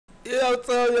Yo,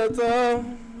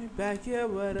 Tom. We back here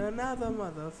with another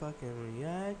motherfucking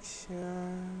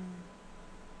reaction.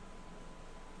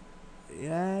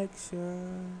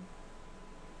 Reaction.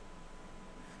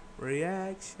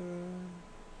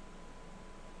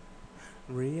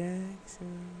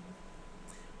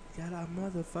 Got our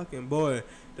motherfucking boy,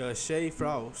 the Shay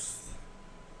Frost.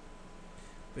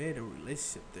 Being a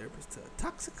relationship therapist to a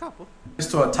toxic couple.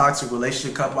 To a toxic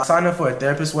relationship couple. I signed up for a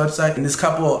therapist website, and this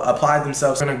couple applied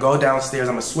themselves. I'm gonna go downstairs.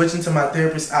 I'm gonna switch into my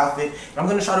therapist outfit, and I'm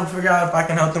gonna try to figure out if I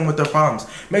can help them with their problems.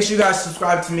 Make sure you guys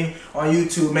subscribe to me on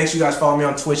YouTube. Make sure you guys follow me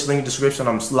on Twitch. Link in the description.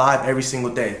 I'm live every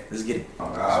single day. Let's get it. Oh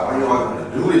God, why you not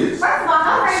gonna do this? First of all,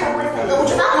 I'm ready to listen. What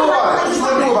you gonna do about it? What you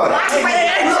gonna do about it?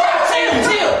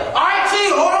 Chill. All right,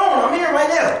 chill. Hold on. I'm here right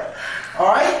now.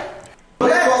 All right.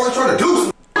 What are you trying to do?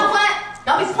 You know what?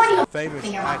 Don't be pointing your Famous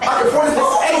finger in my I face. can point it.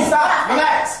 Hey, stop.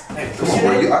 Relax. Hey, what's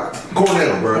your name?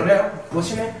 Cornell, bro. Cornell. What's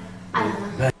your name? I don't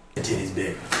know. That titty's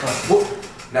big.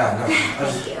 No.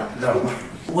 Thank you. No.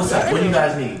 What's up? What do you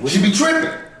guys need? She be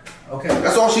tripping. Okay.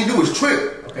 That's all she do is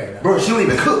trip. Okay. Bro, she don't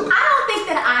even cook. I don't think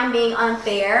that I'm being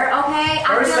unfair, okay?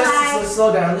 First, I feel let's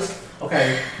slow down.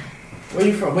 Okay. Where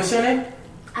you from? What's your name?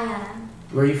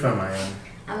 Where you from, Miami?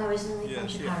 I'm originally from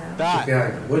Chicago.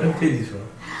 Okay. Where them titties from?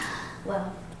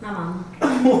 Well, my mom.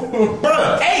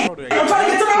 Bruh, hey! I'm trying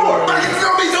to get to know her. I can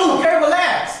feel me too. Okay,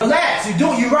 relax. Relax.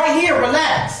 You right here.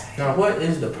 Relax. Now, what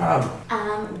is the problem?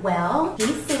 Well, he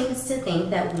seems to think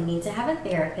that we need to have a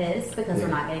therapist because we're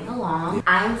not getting along.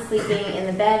 I'm sleeping in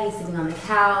the bed, he's sleeping on the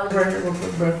couch. Right here, real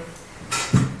quick, bro.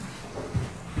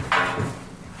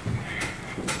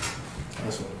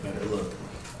 That's one better look.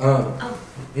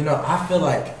 You know, I feel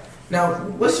like. Now,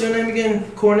 what's your name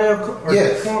again? Cornell?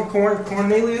 Yes.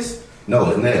 Cornelius? No,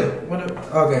 it's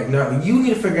Nell. Okay, now you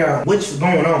need to figure out what's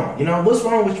going on. You know, what's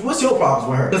wrong with you? What's your problems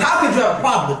with her? Because how could you have a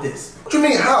problem with this? What you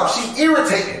mean how? She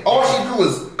irritating. All she do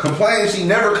is complain. She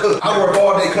never cook. I work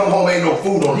all day, come home, ain't no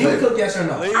food on the Do you table. cook, yes or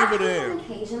no? Leave I it cook there. on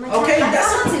occasion. Like Okay, I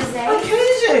that's cook on Tuesday.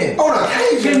 occasion. On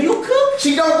occasion. Can you cook?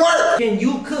 She don't work. Can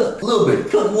you cook? A little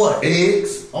bit. Cook what?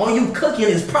 Eggs. All you cooking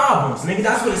is problems, nigga.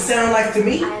 That's what it sounds like to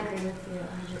me. I agree with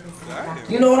you 100%.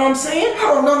 You know what I'm saying?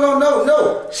 Oh,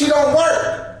 no. She don't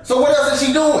work. So what else is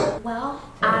she doing? Well,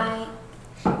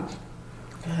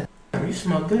 You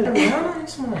smell good. How do you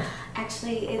smell?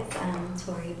 actually, it's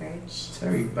Tory Burch.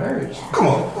 Terry Birch. Yeah. Come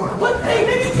on. What? Hey,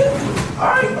 nigga.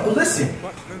 Alright, listen.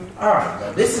 Alright,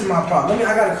 bro. This is my problem.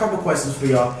 I got a couple questions for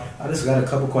y'all. I just got a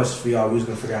couple questions for y'all. We're just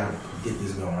gonna figure out how to get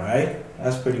this going, alright?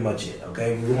 That's pretty much it,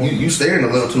 okay? You staring a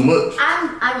little too much.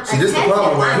 I'm See, this the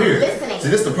problem right I'm here. listening. See,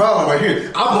 this the problem right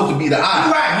here. I'm supposed to be the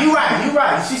eye. You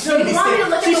right. She shouldn't be You want me to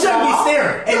staring. look at She the shouldn't be wall?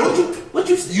 staring. Hey, what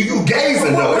you You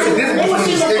gazing though. There's a difference What was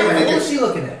between she looking staring at? and What was she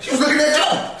looking at? She was looking at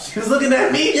you. She was looking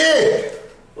at me? Yeah.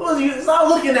 What was you? Stop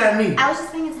looking at me. I was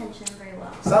just paying attention very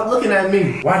well. Stop looking at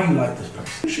me. Why do you like this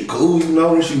person? She cool, you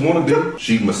know what she wanna do.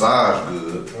 She massage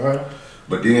good. Alright.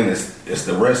 But then it's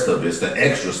the rest of it. It's the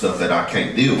extra stuff that I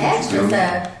can't deal with. Extra you feel me?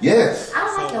 stuff? Yes. I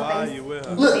don't like So your why face. you with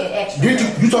her? Look, said extra did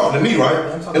stuff. you talking to me, right?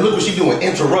 And look what she doing,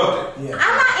 interrupting. Yeah.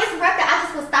 I'm not interrupting. I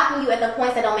just was stopping you at the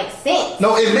points that don't make sense.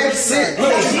 No, it makes sense.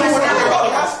 Look, She she doing wanna it. go.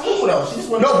 That's cool though. She just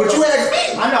wanna No, but go. you asked me.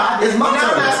 I know. It's my now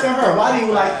turn. I'm asking her. Why do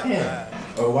you like him?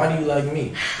 Or why do you like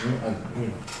me?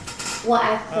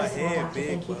 Well, first of all, yeah, Doctor, big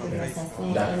thank you for your one.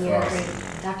 assessment Dr. and your Frost.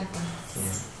 great Dr.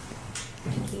 Frost.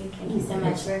 Thank you so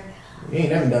much for. You ain't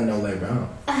never done no labor,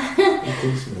 huh? You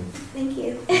too smooth. Thank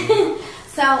you.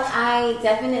 So I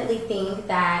definitely think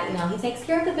that, you know, he takes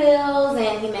care of the bills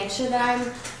and he makes sure that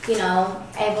I'm, you know,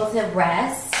 able to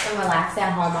rest and relax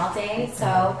at home all day.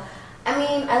 So, I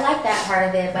mean, I like that part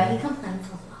of it, but he complains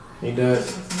a lot. He does.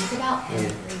 He complains about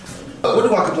everything. What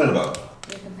do I complain about?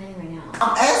 You're complaining right now.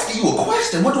 I'm asking you a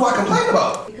question. What do I complain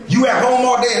about? You at home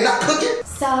all day and not cooking?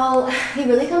 So, he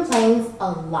really complains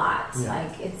a lot. Yeah.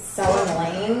 Like, it's so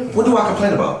annoying. What do I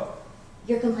complain about?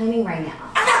 You're complaining right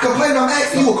now. I'm not complaining. I'm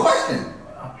asking you a question.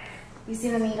 You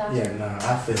see what I mean, Doctor? Yeah, nah,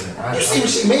 I feel it. You see what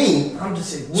she mean? I'm just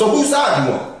saying. So whose side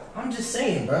you on? I'm just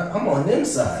saying, bro. I'm on them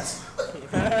sides.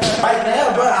 Right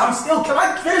now, bro. I'm still. Can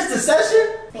I finish the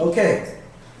session? Okay.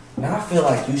 Now I feel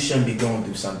like you shouldn't be going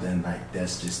through something like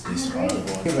that's just this I agree.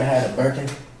 horrible. You ever had a Birkin?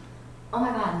 Oh my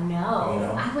God, no. You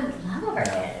know? I would love a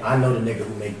Birkin. I know the nigga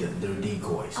who make the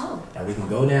decoys. Oh. Now we can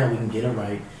go down, we can get them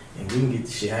right, and we can get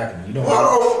the shit happening. You don't.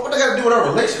 What they got to do with our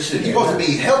relationship? You're supposed to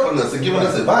be helping us and giving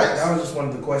us advice. That was just one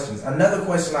of the questions. Another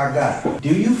question I got. Do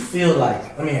you feel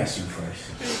like? Let me ask you first.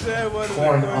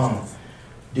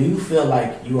 Do you feel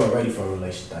like you are ready for a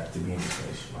relationship, like to be in a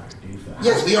relationship? Like, do you feel?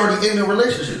 Yes, we already in a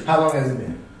relationship. How long has it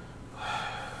been?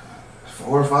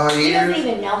 4 or 5 He years. doesn't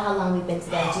even know how long we've been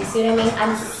together. Do you see what I mean?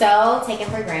 I'm so taken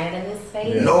for granted in this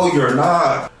phase. No, you're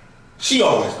not. She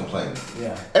always complaining.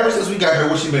 Yeah. Ever since we got here,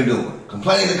 what she been doing?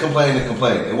 Complaining, complaining,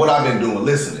 complaining. And what I've been doing,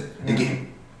 listening and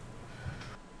getting.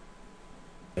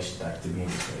 She thought to be in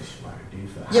this relationship. Do you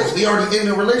feel? Yes, we already in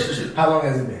a relationship. How long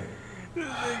has it been?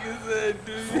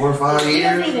 4 or 5 He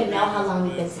years. doesn't even know how long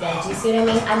we've been together. Do you see what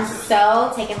I mean? I'm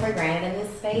so taken for granted in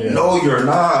this phase. No, you're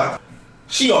not.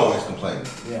 She always complaining.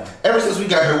 Yeah. Ever since we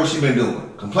got here, what she been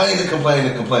doing? Complaining,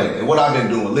 complaining, complaining. And what I've been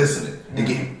doing, listening and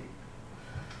getting.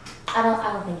 I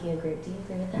don't think you agree. Do you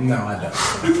agree with that? No, I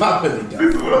don't. I really don't.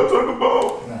 This is what I'm talking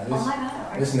about. Nah, Oh my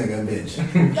God. this nigga a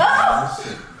bitch.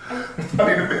 Oh! I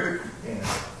need a minute.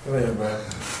 Yeah. Go ahead, bro.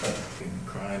 Fucking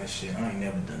crying and shit. I ain't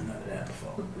never done none of that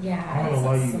before. Yeah, I don't know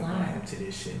why you slide. lying to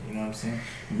this shit. You know what I'm saying?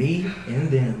 Me and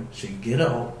them should get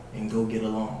out and go get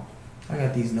along. I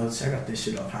got these notes. I got this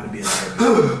shit off how to be a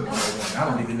therapist. I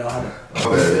don't even know how to.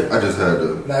 Okay, I just had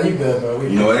to. Nah, you good, bro. You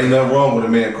know, ain't nothing wrong with a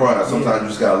man crying. Sometimes you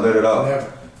just gotta let it out.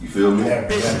 Never. You feel me?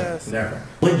 Never.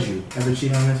 Would you ever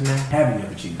cheat on this man? Have you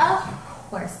ever cheated? Of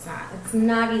course not. It's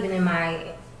not even in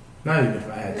my. Not even if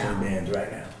I had 10 bands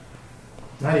right now.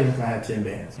 Not even if I had 10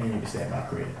 bands. And you can stay at my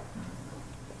crib.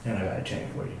 And I got a chain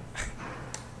for you.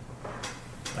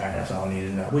 Alright, that's all I need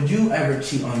to know. Would you ever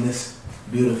cheat on this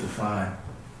beautiful, fine,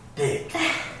 thick,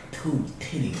 2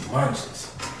 titty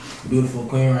lunches? Beautiful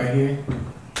queen right here.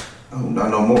 Oh, not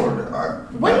no more. When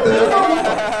was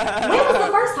the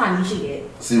first time you cheated?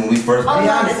 See, when we first. Oh, Be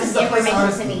no, honest, this is this is the place information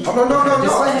to honestly. me. Oh, no.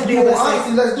 Just let him be able to say-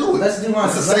 Honestly, let's do it. Let's do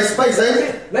honest. It's a safe space, ain't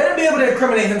it? Let him be able to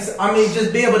incriminate himself. I mean,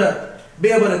 just be able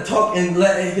to talk and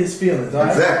let his feelings,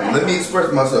 alright? Exactly. Let me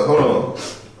express myself. Hold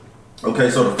on. Okay,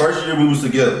 so the first year we was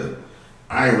together,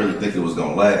 I didn't really think it was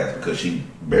gonna last because she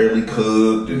barely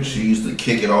cooked and she used to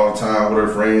kick it all the time with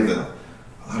her friends and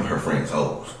a lot of her friends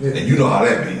hoes. Yeah. And you know how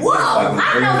that be. Whoa, I know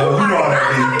you know how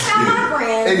that be. I'm talking about my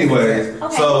friends. Anyways,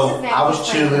 Okay, so this is I was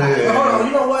Matt's chilling. friend. But hold on,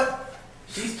 you know what?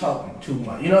 She's talking too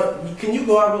much. You know, can you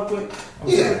go out real quick?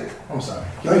 Yeah. I'm sorry.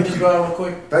 Can you just go out real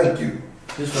quick? Thank you.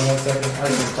 Just for 1 second. I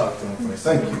just want to talk to him for a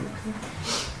Thank second. you.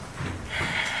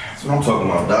 That's what I'm talking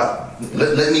about, Doc.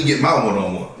 Let me get my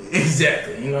one-on-one.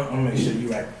 Exactly. You know, I'm gonna make sure you're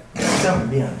right. Tell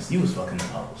me, be honest. You was fucking the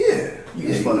hoes. Yeah. You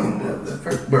was fucking the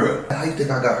first. Bro, how you think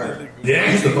I got hurt? Yeah.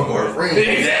 I used to fuck with her friends.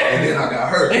 Exactly. And then I got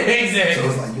hurt. Exactly. So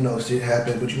it's like, you know, shit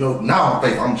happened. But you know, now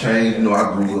I'm I'm changed. You know,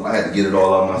 I grew up. I had to get it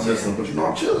all out of my system. But you know,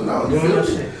 I'm chilling now. You Doing your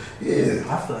feel me? shit.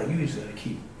 Yeah. I feel like you just gotta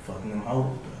keep fucking them hoes,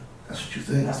 bro. That's what you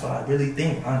think? That's what I really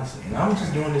think, honestly. And I'm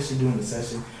just doing this shit during the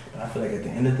session, but I feel like at the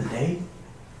end of the day,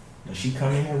 when she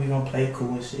come in here, we gonna play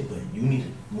cool and shit, but you need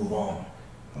to move on.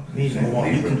 You need to move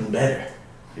on. You can do better.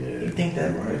 Yeah. You think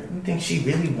that, right? You think she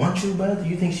really wants you, brother?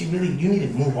 You think she really, you need to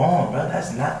move on, brother.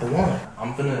 That's not the one.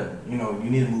 I'm finna, you know, you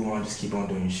need to move on, just keep on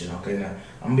doing your shit, okay? Now,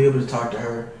 I'm gonna be able to talk to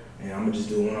her, and I'm gonna just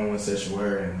do a one-on-one session with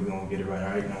her, and we're gonna get it right. All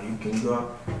right, now, can you go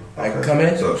out? All right, come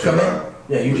in, So, come should in. I-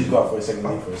 Yeah, you just go out for a second,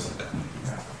 leave for a second.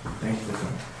 Thank you for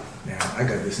coming. Now, I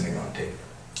got this nigga on tape.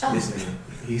 Oh. This nigga,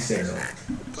 he said that.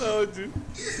 Told you.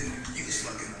 You was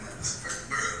fucking first,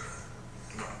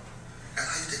 bro. How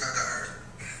you think I got hurt?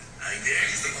 I ain't there.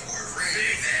 You think I were friends.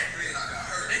 Exactly. And I got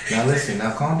hurt. Now listen,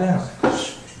 now calm down. Now I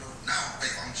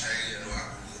think I'm changed. You know,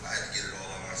 I had to get it all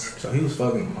out of myself. So he was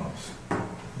fucking the most.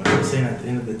 But I'm saying at the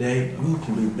end of the day, you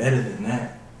can do better than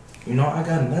that. You know, I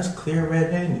got him. That's clear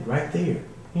red-handed right there.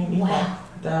 He Wow.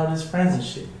 got out his friends and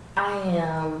shit. I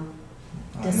am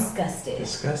I know. disgusted.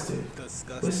 Disgusted.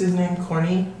 Disgusting. What's his name?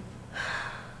 Corny?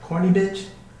 Corny bitch?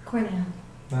 Cornell.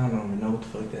 I don't even know what the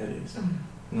fuck that is. You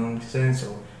know what I'm saying?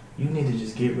 So you need to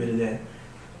just get rid of that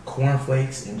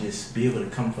cornflakes and just be able to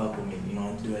come fuck with me. You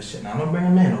know, do that shit. Now I'm gonna bring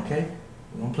him in, okay?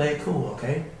 We're gonna play it cool,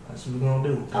 okay? That's what we're gonna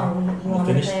do. Oh, you We're want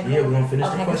gonna me to finish. play it Yeah, cool? we're gonna finish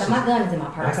Okay, the 'cause questions. my gun is in my I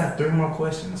purse. got 3 more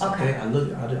questions. Okay.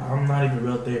 I'm not even a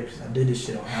real therapist. I did this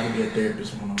shit on how to be a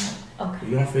therapist one-on-one. Okay.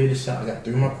 We're gonna figure this out. I got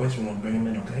 3 more questions. We're gonna bring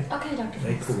them in, okay? Okay, Dr.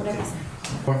 Hey, Fox, cool. whatever you Okay.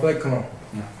 say. Cornflake, come on.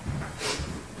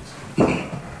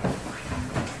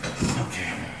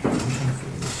 Okay.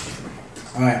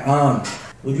 All right.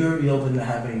 Would you ever be open to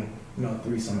having, you know,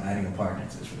 threesome, adding a partner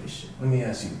to this relationship? Let me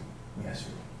ask you.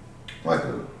 Like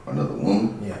another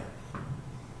woman? Yeah.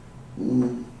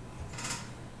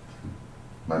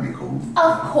 Might be cool.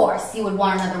 Of course you would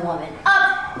want another woman.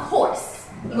 Of course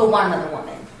you would want another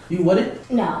woman. You would it?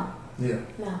 No. Yeah.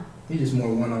 No. You just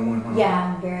more one-on-one, huh?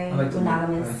 Yeah, I'm very I like to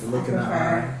monogamous. I like to look in the prefer.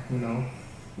 eye, you know,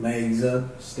 legs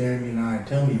up, staring me in the eye,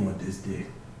 tell me what this did.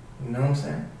 You know what I'm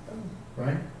saying?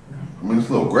 Right? I mean, it's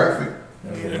a little graphic.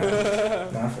 No, yeah,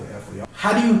 no, I feel you.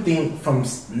 How do you think from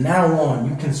now on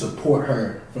you can support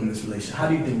her from this relationship? How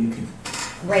do you think you can?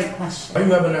 Great question. Are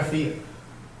you rubbing her feet?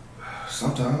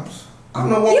 Sometimes. I'm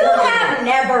the one. You have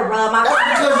never run my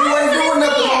That's because you ain't doing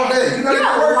nothing all day. You're not even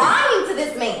You're working. lying to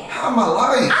this man. How am I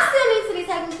lying? I still need to be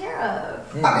taken care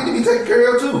of. I need to be taken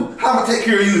care of too. How am I take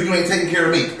care of you if you ain't taking care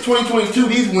of me? 2022,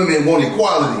 these women want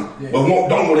equality, but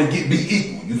don't want to be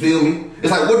equal. You feel me? It's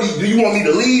like, what do you want me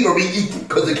to lead or be equal?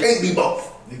 Because it can't be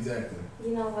both. Exactly.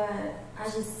 You know what? I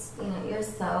just, you're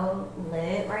so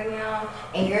lit right now,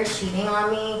 and you're cheating on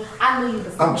me. I knew you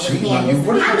was I'm cheating on you?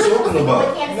 What are you talking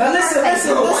about? Now listen.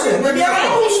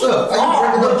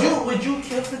 Would you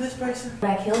kill for this person? Would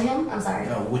I kill him? I'm sorry.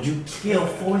 No, would you kill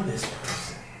for this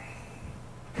person?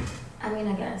 I mean,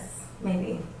 I guess.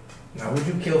 Maybe. Now, would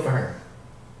you kill for her?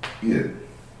 Yeah.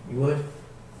 You would?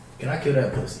 Can I kill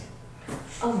that pussy?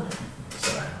 Oh my.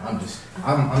 Sorry,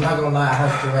 I'm not gonna lie, I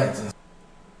have Tourette's.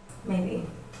 Maybe.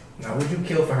 Now, would you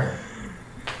kill for her?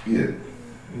 Yeah.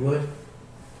 You would?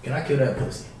 Can I kill that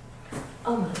pussy?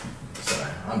 Oh my.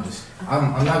 Sorry,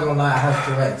 I'm not gonna lie, I have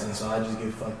Tourette's, and so I just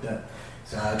get fucked up.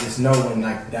 So I just know when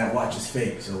like that watch is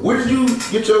fake. So Where did you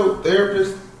get your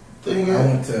therapist thing I at?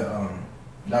 went to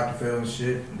Dr. Phil's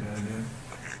shit.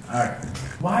 Alright.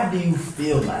 Why do you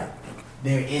feel like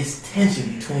there is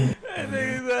tension between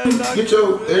Get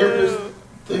your therapist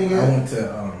thing I at? went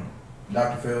to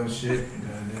Dr. Phil's shit.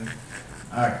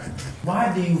 Alright.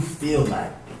 Why do you feel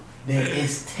like there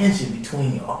is tension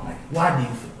between y'all? Like, why do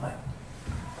you feel like?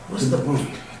 What's the root?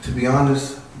 To be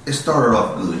honest, it started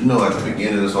off good. You know, like the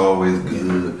beginning is always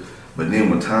good. But then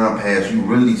when time passes, you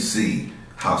really see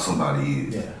how somebody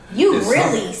is. Yeah. You It's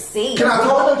really see. Can I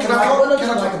talk? Can I What talk? do Can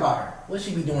you I like talk? about her? What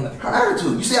she be doing at the Her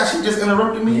attitude. You see how she just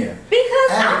interrupted me? Yeah. Because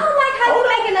I don't like how you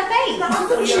making a face.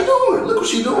 Look what she doing. Look what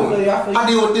she doing. I feel you. I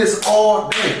deal with this all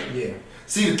day. Yeah.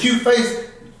 See the cute face?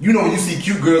 You know when you see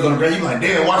cute girls on the ground, you like,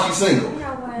 damn, why she single? You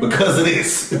know what? Because of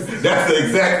this. That's the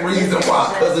exact reason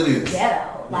why. Because of this. Ghetto.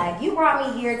 Like, you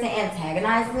brought me here to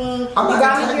antagonize me. I'm You not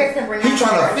brought me here attacking. to bring He my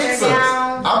trying to character fix us.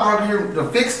 down. I brought here to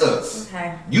fix us.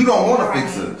 Okay. You don't want to Alright,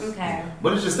 fix us. okay.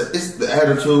 But it's just it's the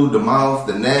attitude, the mouth,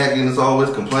 the nagging. It's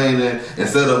always complaining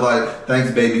instead of like,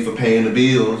 thanks baby for paying the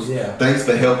bills. Yeah. Thanks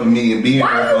for helping me and being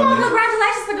Why there do you for want me.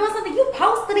 congratulations for doing something you're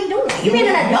supposed to be doing? You being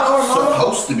an adult.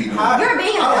 Supposed to be doing. You're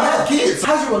being an I adult. have kids.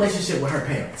 How's your relationship with her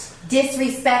parents?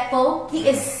 Disrespectful. He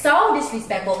is so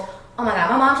disrespectful. Oh my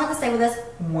God, my mom tried to stay with us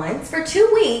once for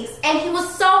 2 weeks, and he was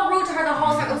so rude to her the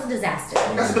whole time. It was a disaster.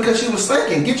 That's because she was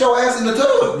thinking. Get your ass in the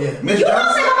tub. Yeah. Miss You don't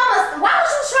Johnson. say my mama. Why was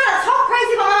you trying to talk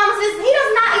crazy about my mama? He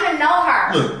does not even know her.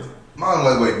 Look, mine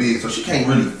like way big, so she can't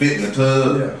really fit in the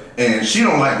tub, and she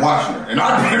don't like washing her. And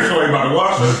I damn sure ain't about to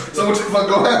wash her. So what the fuck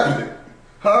gonna happen?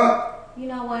 Huh? You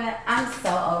know what? I'm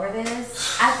so over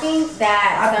this. I think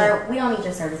that, sir, we don't need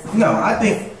your services. No,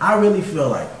 I really feel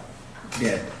like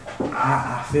that.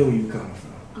 I feel where you coming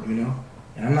from, you know?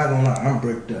 And I'm not gonna lie, I'm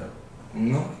bricked up, you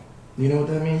know? You know what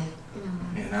that means?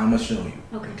 And I'm gonna show you,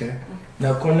 okay?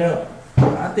 Now, Cornell,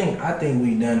 I think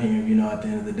we done here, you know, at the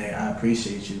end of the day. I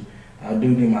appreciate you. I do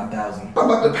need my 1,000. I'm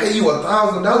about to pay you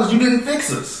 $1,000. You didn't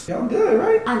fix us. Y'all good,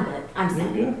 right? I'm good. I'm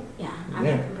sad. You good? Yeah, I'm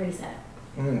Yeah. pretty sad.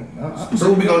 So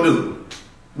what we gonna do?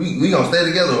 We gonna stay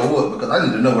together or what? Because I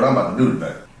need to know what I'm about to do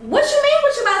tonight. What you mean?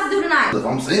 What you about to do tonight? If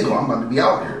I'm single, I'm about to be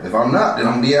out here. If I'm not, then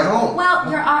I'm gonna be at home.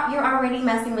 Well, you're already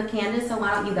messing with Candace, so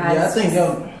why don't you guys? Yeah, I think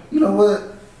y'all. You know what?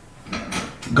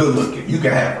 Good looking. You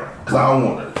can have her. Because I don't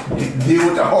want her. Deal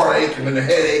with the heartache and the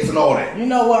headaches and all that. You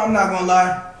know what? I'm not gonna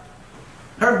lie.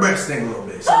 Her breath stink a little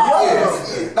bit. So Now you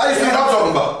see what I'm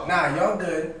talking about. Nah, y'all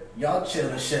good. Y'all chill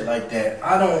and shit like that.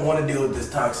 I don't want to deal with this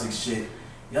toxic shit.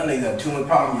 Y'all niggas have too much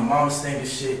problem. Your mama stink and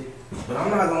shit. But I'm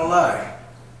not gonna lie.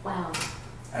 Wow.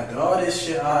 After all this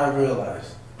shit, I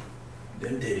realized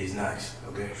them titties nice.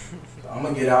 Okay, so I'm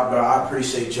gonna get out, bro. I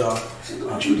appreciate y'all. See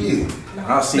what you did.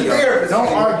 I'll see The y'all. therapist. Don't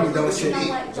argue, don't What you shit.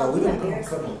 did. So we gonna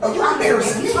come on. Oh, you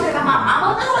embarrassing. You talking about my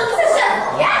mama?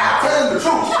 Yeah. Tell him the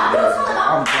truth.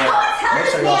 I'm good. Make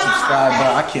sure y'all subscribe, bro.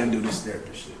 I can't do this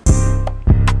therapist shit.